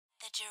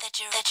The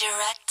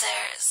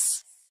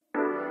Directorz.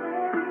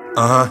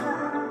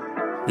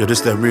 Yo, this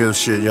that real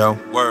shit, yo.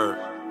 Word.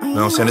 You know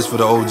what I'm saying? This for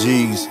the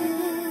OGs.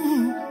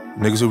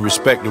 Niggas who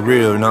respect the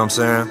real, you know what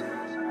I'm saying?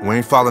 We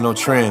ain't follow no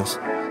trends.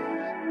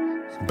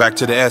 Back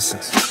to the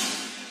essence.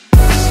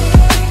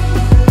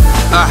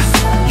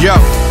 Yo,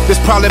 this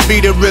probably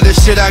be the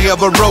realest shit I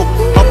ever wrote.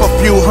 Up a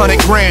few $100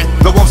 grand,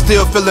 though I'm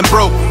still feeling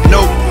broke.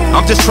 Nope,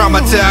 I'm just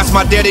traumatized.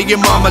 My daddy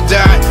and mama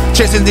died,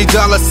 chasing these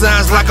dollar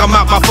signs like I'm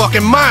out my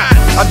fucking mind.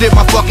 I did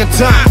my fucking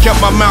time,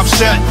 kept my mouth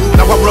shut.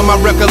 Now I run my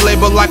record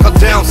label like a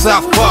down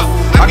south fuck.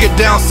 I get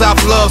down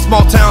south love,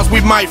 small towns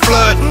we might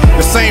flood.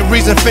 The same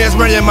reason feds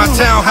running my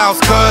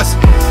townhouse, cuz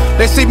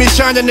they see me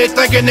shining, they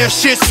thinking that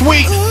shit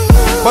sweet.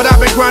 But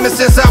I've been grinding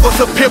since I was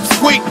a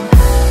pipsqueak.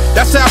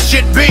 That's how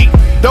shit be.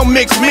 Don't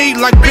mix me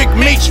like Big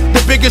Meech,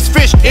 the biggest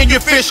fish in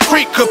your fish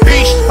creek,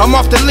 capiche? I'm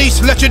off the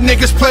leash, let your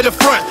niggas play the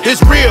front.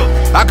 It's real,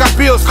 I got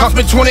bills, cost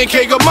me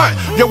 20K a month.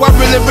 Yo, I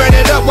really ran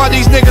it up while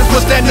these niggas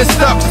was standing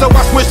stuck. So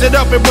I switched it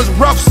up, it was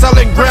rough,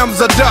 selling grams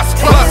of dust.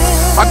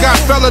 Plus, I got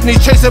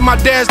felonies chasing my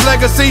dad's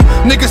legacy.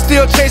 Niggas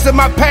still chasing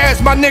my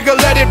past, my nigga,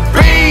 let it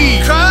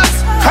be.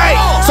 Hey,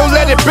 so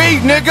let it be,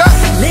 nigga.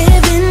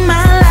 Living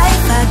my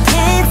life, I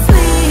can't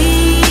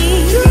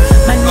sleep.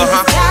 My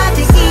niggas got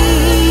to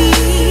eat.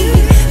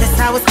 That's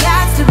how it's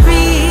got to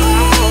be.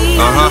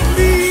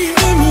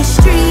 In these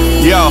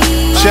streets. Yo,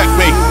 check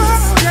me.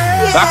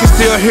 I can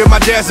still hear my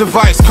dad's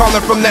advice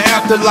calling from the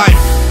afterlife.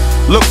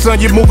 Look,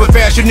 son, you're moving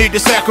fast, you need to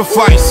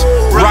sacrifice.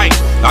 Right,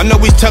 I know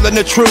he's telling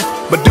the truth,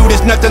 but dude,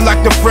 it's nothing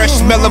like the fresh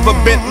smell of a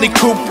Bentley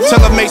coupe. Tell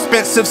him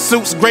expensive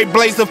suits, great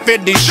blazer,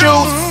 Fendi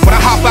shoes. When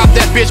I hop out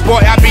that bitch,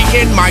 boy, I be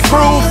in my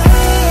groove.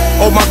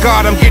 Oh my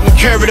God, I'm getting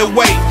carried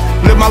away.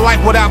 Live my life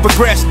without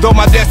regrets, though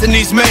my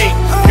destiny's made.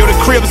 Yo, the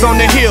crib's on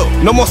the hill,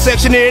 no more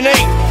Section 8.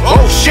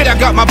 Oh shit, I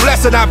got my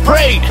blessing, I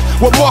prayed.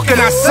 What more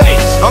can I say?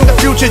 I'm the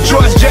future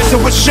George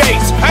Jetson with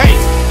shades. Hey,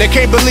 they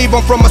can't believe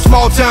I'm from a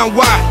small town.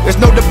 Why? There's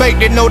no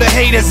debate, they know the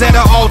hate is at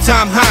an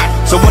all-time high.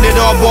 So when it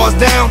all boils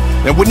down,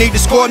 and we need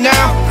to score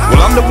now,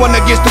 well, I'm the one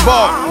that gets the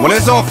ball when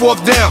it's on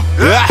 4th down.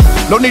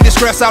 No need to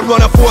stress, I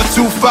run a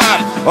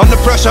 4-2-5. Under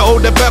pressure,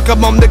 Odell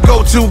Beckham, I'm the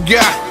go-to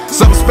guy.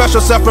 Some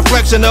special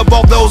self-reflection of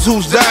all those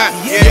who's died.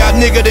 Yeah, I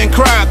nigga done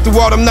cried through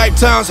all them night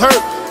times hurt.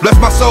 Bless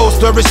my soul,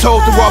 stir his toe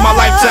through all my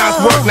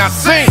lifetime's work. Now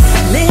sing.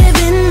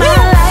 Living my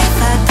life,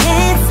 I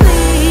can't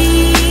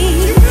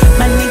sleep.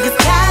 My niggas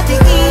got to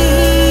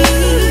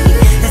eat.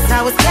 That's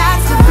how it's got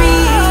to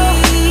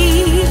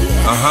be.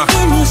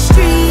 In these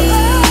streets.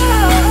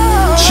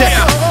 Check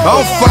it. I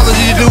don't follow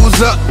these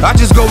dudes up, I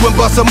just go and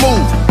bust a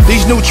move.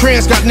 These new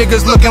trends got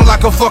niggas looking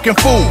like a fucking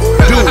fool.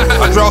 Dude,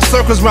 I draw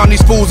circles around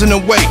these fools in the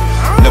way.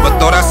 Never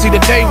thought I'd see the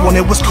day when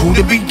it was cool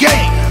to be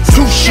gay.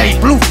 Touche,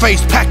 blue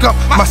face, pack up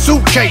my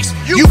suitcase.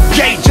 You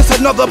gay, just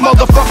another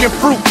motherfucking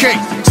fruitcake.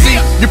 See,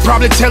 you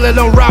probably tell it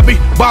on Robbie,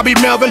 Bobby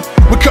Melvin.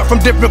 We cut from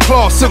different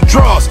cloths, silk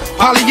drawers,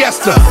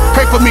 polyester.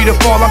 Pray for me to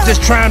fall, I'm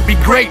just trying to be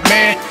great,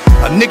 man.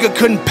 A nigga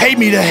couldn't pay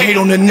me to hate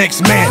on the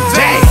next man,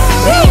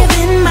 damn.